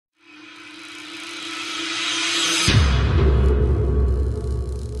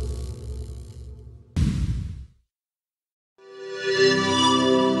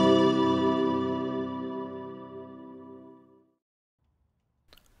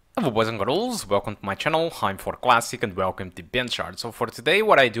Hello boys and girls, welcome to my channel. I'm ForClassic and welcome to BenchART. So for today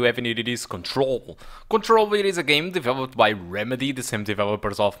what I do have needed is Control. Control, it is a game developed by Remedy, the same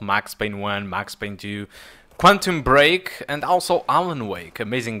developers of Max Payne 1, Max Payne 2, Quantum Break and also Alan Wake.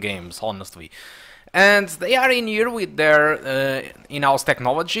 Amazing games, honestly. And they are in here with their in-house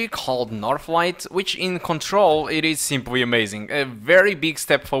technology called Northlight, which in Control it is simply amazing. A very big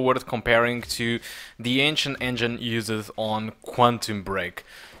step forward comparing to the ancient engine used on Quantum Break.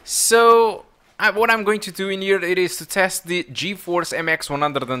 So what I'm going to do in here it is to test the GeForce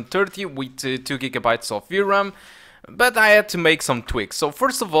MX130 with 2GB of VRAM. But I had to make some tweaks. So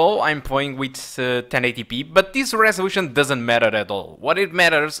first of all, I'm playing with 1080p, but this resolution doesn't matter at all. What it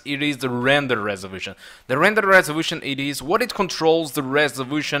matters, it is the render resolution. The render resolution, it is what it controls the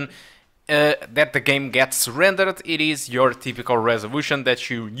resolution that the game gets rendered. It is your typical resolution that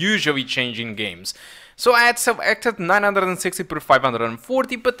you usually change in games. So I had selected 960 by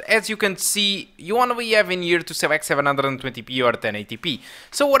 540, but as you can see, you only have in here to select 720p or 1080p.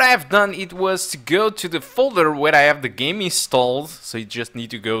 So what I have done, it was to go to the folder where I have the game installed. So you just need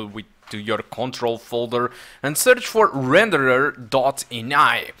to go to your control folder and search for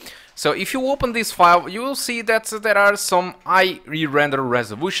renderer.ini. So if you open this file, you will see that there are some high render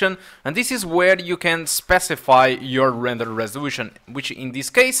resolution, and this is where you can specify your render resolution, which in this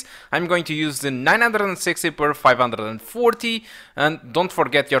case I'm going to use the 960 by 540, and don't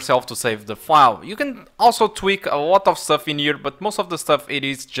forget yourself to save the file. You can also tweak a lot of stuff in here, but most of the stuff it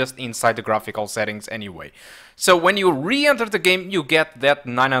is just inside the graphical settings anyway. So when you re-enter the game, you get that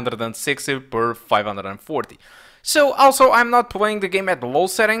 960 by 540. So also I'm not playing the game at low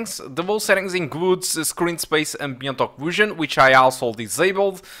settings. The low settings includes screen space ambient occlusion, which I also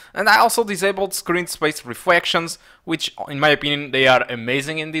disabled, and I also disabled screen space reflections, which in my opinion they are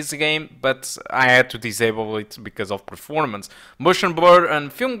amazing in this game, but I had to disable it because of performance. Motion blur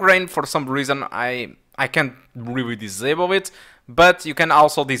and film grain, for some reason I can't really disable it, but you can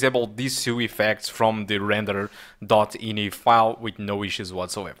also disable these two effects from the render.ini file with no issues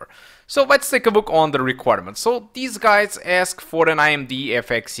whatsoever. So let's take a look on the requirements. So these guys ask for an AMD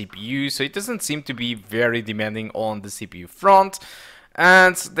FX CPU, so it doesn't seem to be very demanding on the CPU front.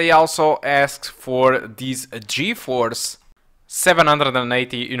 And they also ask for these GeForce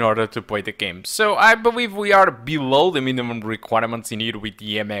 780 in order to play the game. So I believe we are below the minimum requirements in here with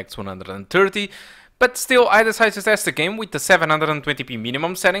the MX130. But still, I decided to test the game with the 720p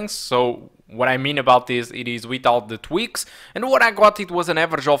minimum settings. So what I mean about this, it is without the tweaks. And what I got, it was an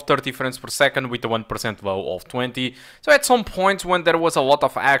average of 30 frames per second with a 1% low of 20. So at some points when there was a lot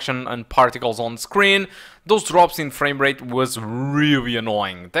of action and particles on screen, those drops in frame rate was really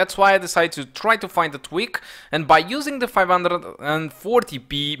annoying. That's why I decided to try to find a tweak, and by using the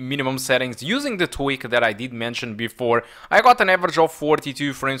 540p minimum settings, using the tweak that I did mention before, I got an average of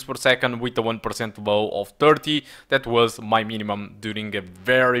 42 frames per second with a 1% low of 30. That was my minimum during a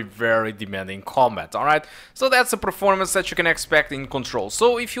very demanding combat. Alright, so that's the performance that you can expect in Control.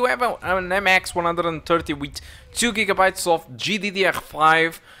 So if you have an MX130 with 2GB of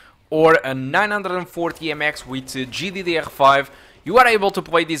GDDR5 or a 940 MX with GDDR5, you are able to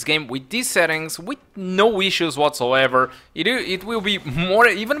play this game with these settings with no issues whatsoever. It will be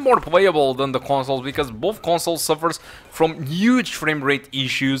even more playable than the consoles, because both consoles suffers from huge frame rate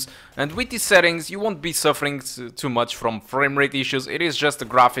issues, and with these settings you won't be suffering too much from frame rate issues. It is just the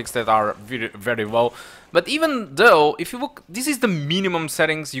graphics that are very low. But even though, if you look, this is the minimum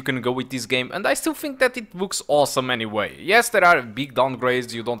settings you can go with this game, and I still think that it looks awesome anyway. Yes, there are big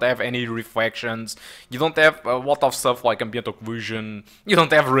downgrades, you don't have any reflections, you don't have a lot of stuff like ambient occlusion, you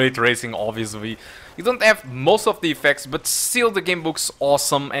don't have ray tracing obviously, you don't have most of the effects, but still the game looks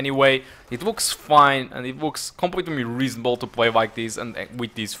awesome anyway. It looks fine, and it looks completely reasonable to play like this and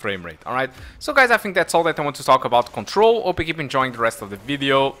with this frame rate. Alright, so guys, I think that's all that I want to talk about Control. Hope you keep enjoying the rest of the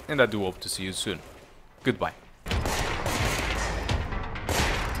video, and I do hope to see you soon. Goodbye.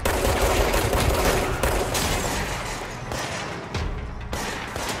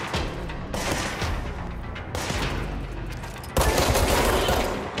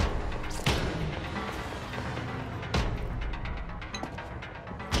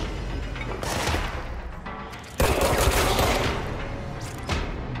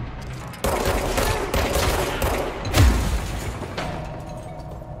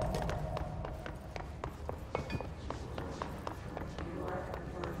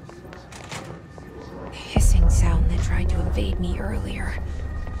 Sound that tried to invade me earlier.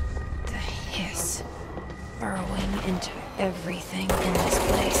 The hiss burrowing into everything in this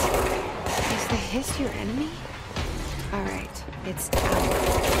place. Is the hiss your enemy? Alright, it's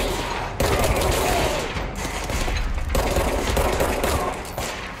out.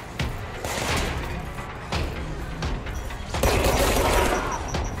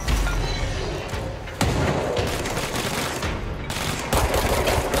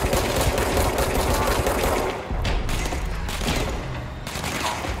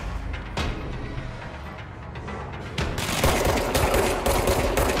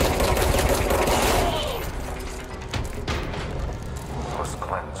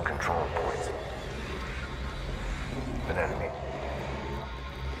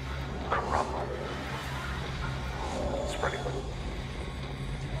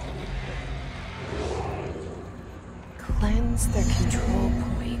 That's their control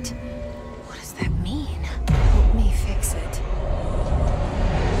point. What does that mean? Help me fix it.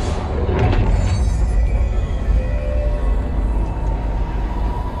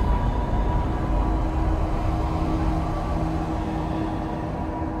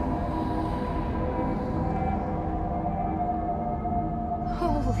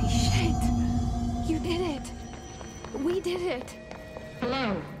 Holy shit! You did it! We did it!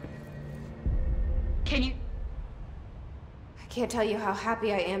 Hello? Can you... I can't tell you how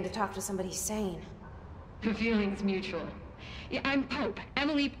happy I am to talk to somebody sane. The feeling's mutual. Yeah, I'm Pope.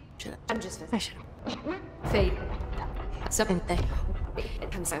 Emily... I'm just... I should... Fate. Something. It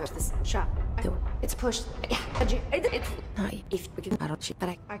comes out of this shop. It's pushed. Yeah. It's not if we can. I don't shoot, but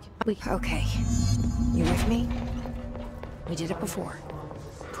I can. Okay. You with me? We did it before.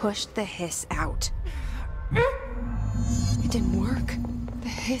 Push the hiss out. It didn't work. The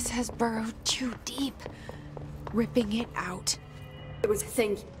hiss has burrowed too deep. Ripping it out. It was a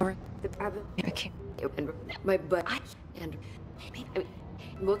thing. Or the problem. Okay. And my butt. And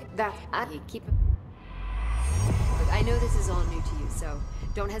look, that I keep. Look, I know this is all new to you, so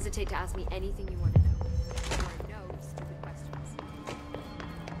don't hesitate to ask me anything you want to know. Or no stupid questions.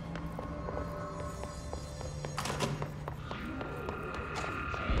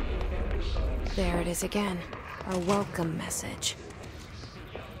 There it is again. Our welcome message.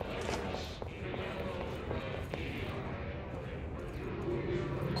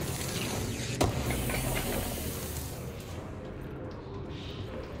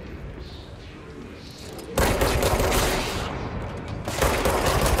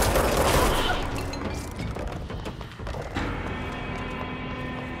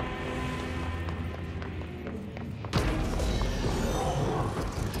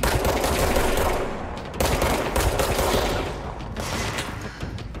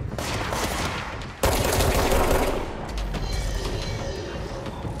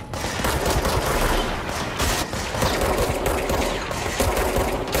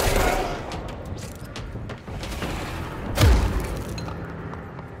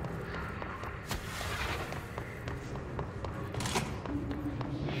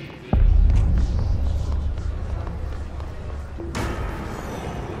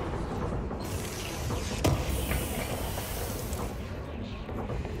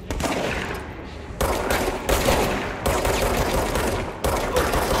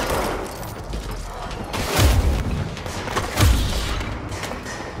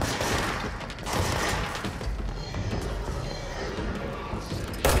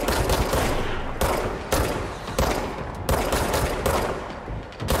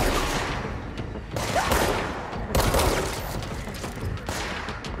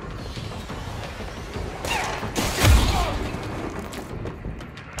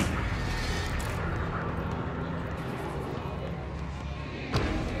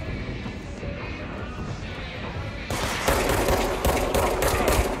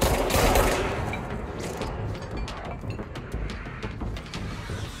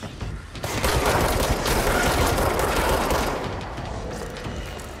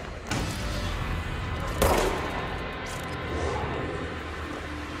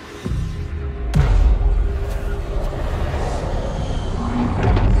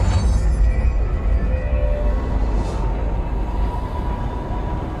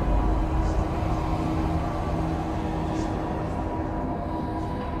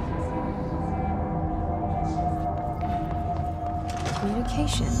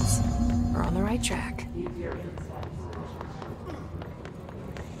 Communications. We're on the right track.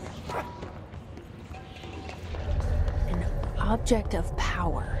 An object of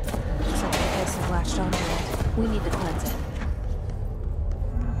power. Looks like the place has latched onto it. We need to cleanse it.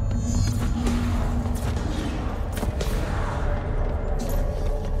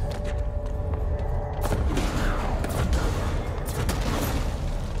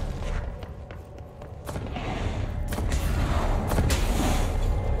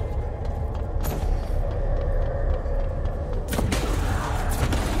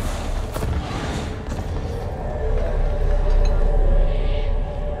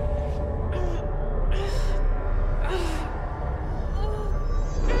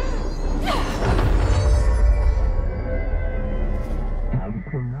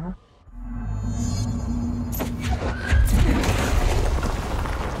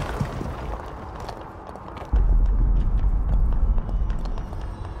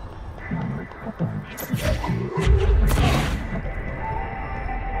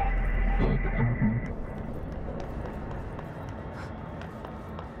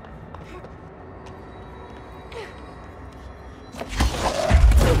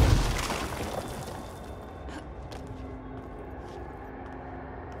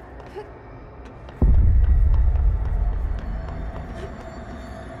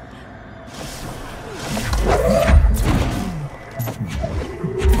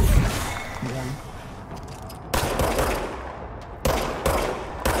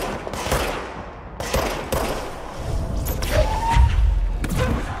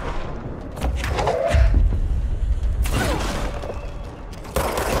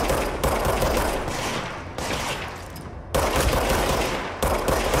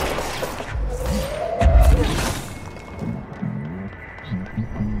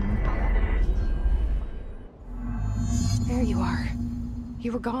 There you are.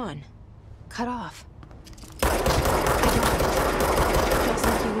 You were gone. Cut off. I got it. Just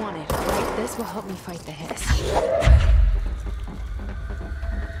like you wanted, right? This will help me fight the hiss.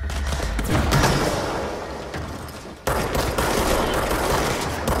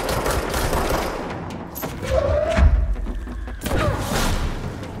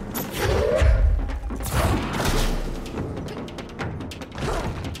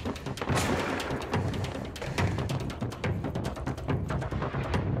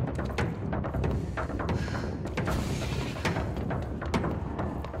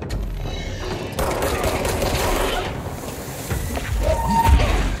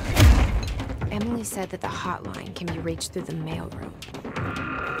 Said that the hotline can be reached through the mailroom.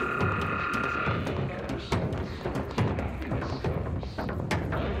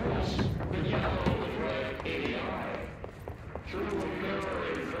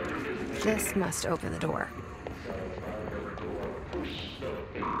 This must open the door.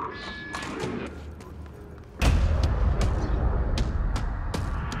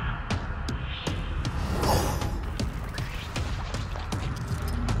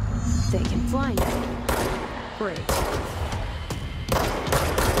 They can fly now. Great.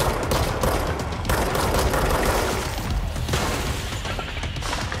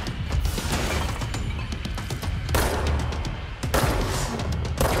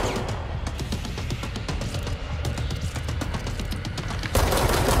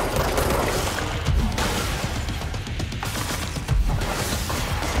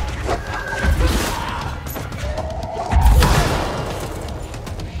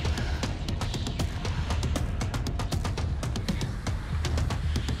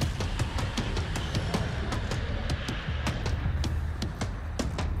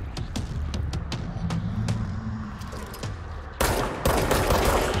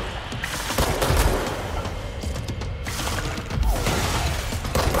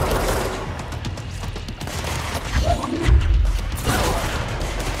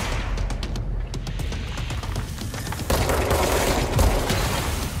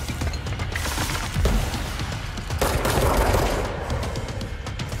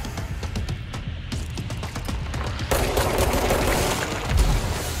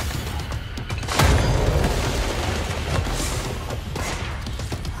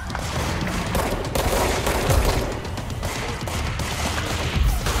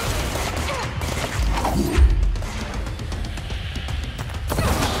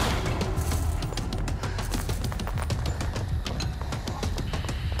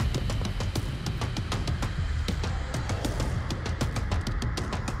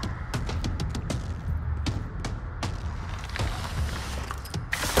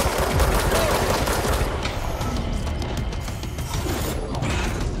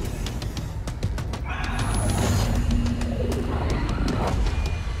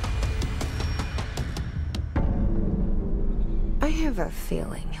 I have a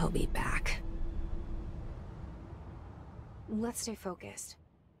feeling he'll be back. Let's stay focused.